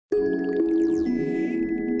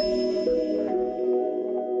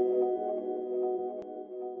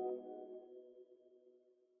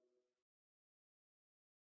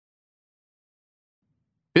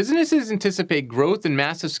Businesses anticipate growth in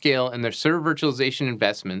massive scale in their server virtualization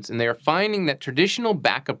investments, and they are finding that traditional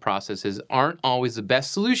backup processes aren't always the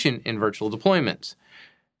best solution in virtual deployments.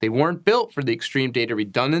 They weren't built for the extreme data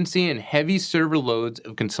redundancy and heavy server loads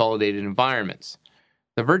of consolidated environments.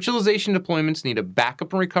 The virtualization deployments need a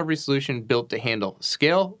backup and recovery solution built to handle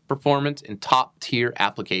scale, performance, and top-tier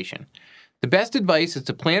application. The best advice is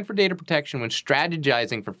to plan for data protection when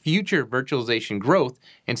strategizing for future virtualization growth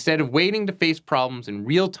instead of waiting to face problems in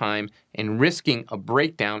real time and risking a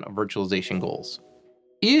breakdown of virtualization goals.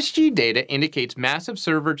 ESG data indicates massive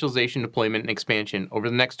server virtualization deployment and expansion over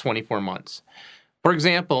the next 24 months. For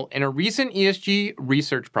example, in a recent ESG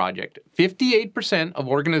research project, 58% of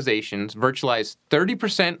organizations virtualize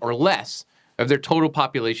 30% or less of their total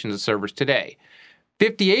populations of servers today.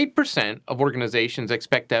 58% of organizations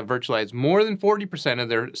expect to have virtualized more than 40% of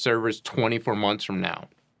their servers 24 months from now.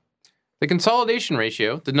 The consolidation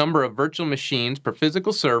ratio, the number of virtual machines per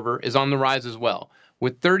physical server, is on the rise as well,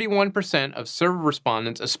 with 31% of server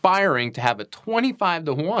respondents aspiring to have a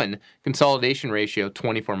 25-to-1 consolidation ratio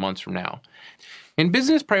 24 months from now. And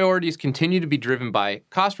business priorities continue to be driven by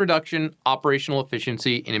cost reduction, operational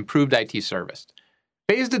efficiency, and improved IT service.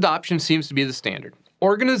 Phased adoption seems to be the standard.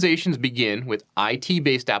 Organizations begin with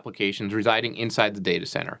IT-based applications residing inside the data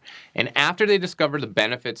center, and after they discover the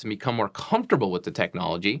benefits and become more comfortable with the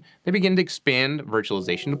technology, they begin to expand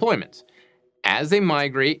virtualization deployments. As they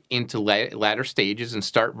migrate into latter stages and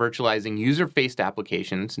start virtualizing user-faced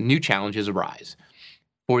applications, new challenges arise.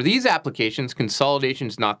 For these applications, consolidation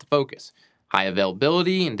is not the focus. High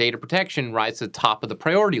availability and data protection rise to the top of the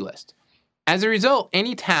priority list. As a result,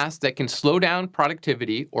 any task that can slow down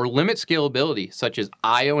productivity or limit scalability, such as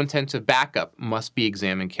I/O-intensive backup, must be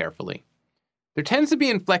examined carefully. There tends to be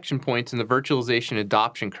inflection points in the virtualization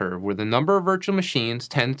adoption curve where the number of virtual machines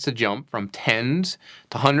tends to jump from tens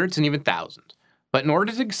to hundreds and even thousands. But in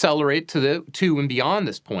order to accelerate to and beyond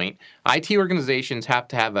this point, IT organizations have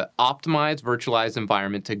to have an optimized virtualized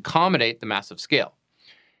environment to accommodate the massive scale.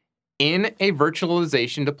 In a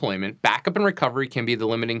virtualization deployment, backup and recovery can be the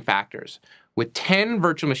limiting factors. With 10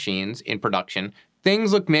 virtual machines in production,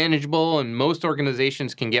 things look manageable and most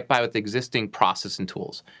organizations can get by with existing process and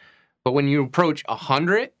tools. But when you approach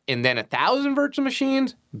 100 and then 1,000 virtual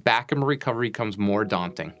machines, backup and recovery becomes more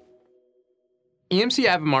daunting. EMC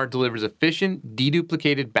Avamar delivers efficient,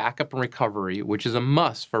 deduplicated backup and recovery, which is a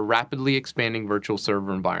must for rapidly expanding virtual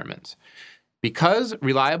server environments. Because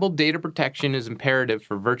reliable data protection is imperative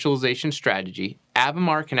for virtualization strategy,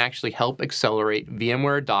 Avamar can actually help accelerate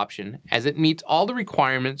VMware adoption as it meets all the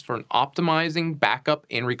requirements for an optimizing backup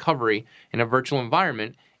and recovery in a virtual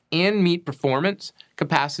environment and meet performance,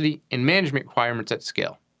 capacity, and management requirements at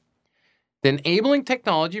scale. The enabling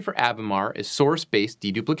technology for Avamar is source-based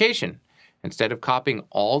deduplication. Instead of copying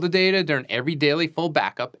all the data during every daily full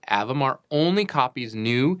backup, Avamar only copies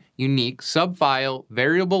new, unique, subfile,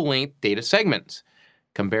 variable length data segments.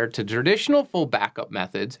 Compared to traditional full backup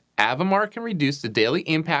methods, Avamar can reduce the daily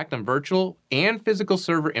impact on virtual and physical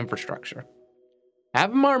server infrastructure.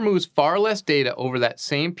 Avamar moves far less data over that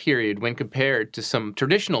same period when compared to some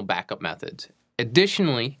traditional backup methods.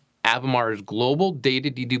 Additionally, Avamar's global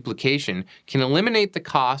data deduplication can eliminate the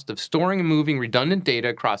cost of storing and moving redundant data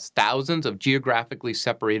across thousands of geographically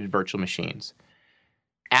separated virtual machines.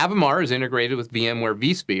 Avamar is integrated with VMware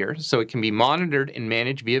vSphere, so it can be monitored and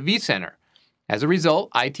managed via vCenter. As a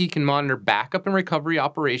result, IT can monitor backup and recovery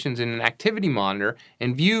operations in an activity monitor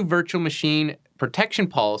and view virtual machine protection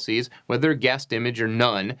policies, whether guest image or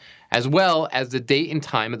none, as well as the date and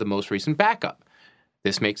time of the most recent backup.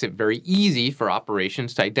 This makes it very easy for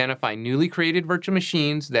operations to identify newly created virtual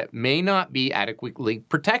machines that may not be adequately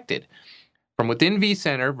protected. From within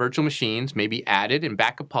vCenter, virtual machines may be added and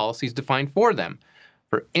backup policies defined for them.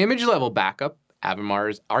 For image-level backup,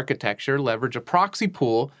 Avamar's architecture leverages a proxy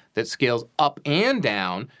pool that scales up and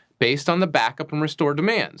down based on the backup and restore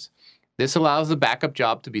demands. This allows the backup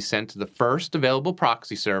job to be sent to the first available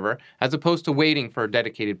proxy server as opposed to waiting for a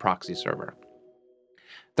dedicated proxy server.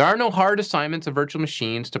 There are no hard assignments of virtual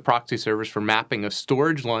machines to proxy servers for mapping of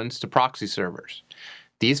storage LUNs to proxy servers.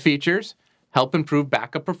 These features help improve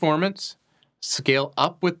backup performance, scale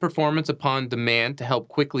up with performance upon demand to help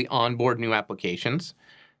quickly onboard new applications,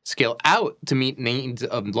 scale out to meet needs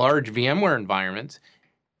of large VMware environments,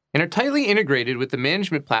 and are tightly integrated with the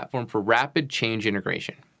management platform for rapid change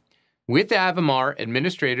integration. With Avamar,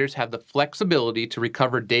 administrators have the flexibility to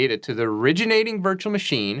recover data to the originating virtual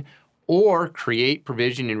machine or create,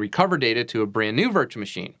 provision, and recover data to a brand new virtual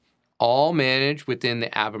machine, all managed within the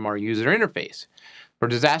Avamar user interface. For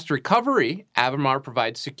disaster recovery, Avamar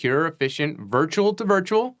provides secure, efficient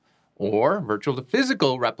virtual-to-virtual or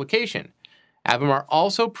virtual-to-physical replication. Avamar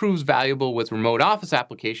also proves valuable with remote office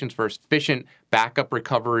applications for efficient backup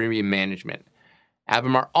recovery and management.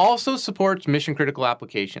 Avamar also supports mission-critical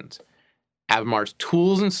applications. Avamar's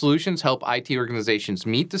tools and solutions help IT organizations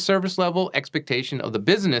meet the service level expectation of the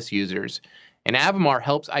business users, and Avamar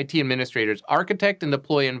helps IT administrators architect and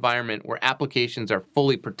deploy an environment where applications are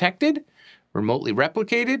fully protected, remotely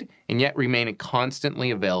replicated, and yet remain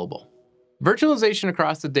constantly available. Virtualization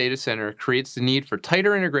across the data center creates the need for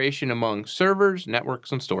tighter integration among servers,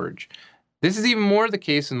 networks, and storage. This is even more the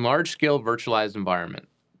case in large-scale virtualized environments.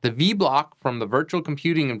 The vBlock from the Virtual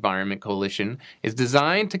Computing Environment Coalition is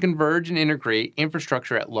designed to converge and integrate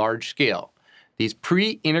infrastructure at large scale. These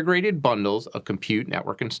pre-integrated bundles of compute,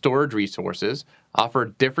 network, and storage resources offer a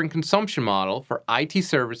different consumption model for IT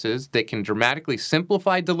services that can dramatically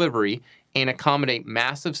simplify delivery and accommodate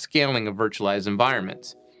massive scaling of virtualized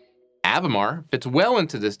environments. Avamar fits well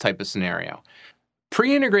into this type of scenario.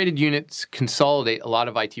 Pre-integrated units consolidate a lot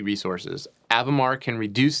of IT resources. Avamar can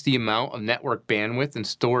reduce the amount of network bandwidth and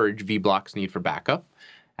storage vBlocks need for backup.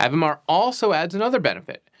 Avamar also adds another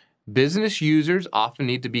benefit. Business users often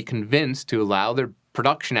need to be convinced to allow their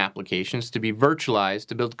production applications to be virtualized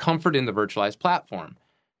to build comfort in the virtualized platform.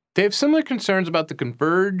 They have similar concerns about the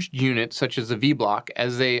converged units such as the vBlock,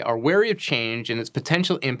 as they are wary of change and its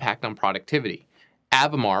potential impact on productivity.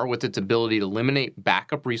 Avamar, with its ability to eliminate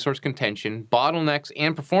backup resource contention, bottlenecks,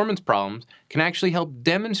 and performance problems, can actually help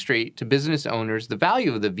demonstrate to business owners the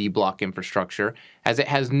value of the vBlock infrastructure, as it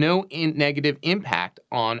has no negative impact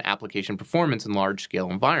on application performance in large-scale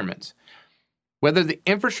environments. Whether the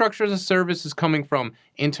infrastructure as a service is coming from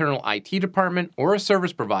internal IT department or a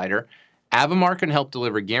service provider, Avamar can help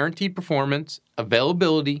deliver guaranteed performance,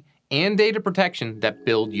 availability, and data protection that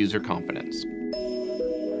build user confidence.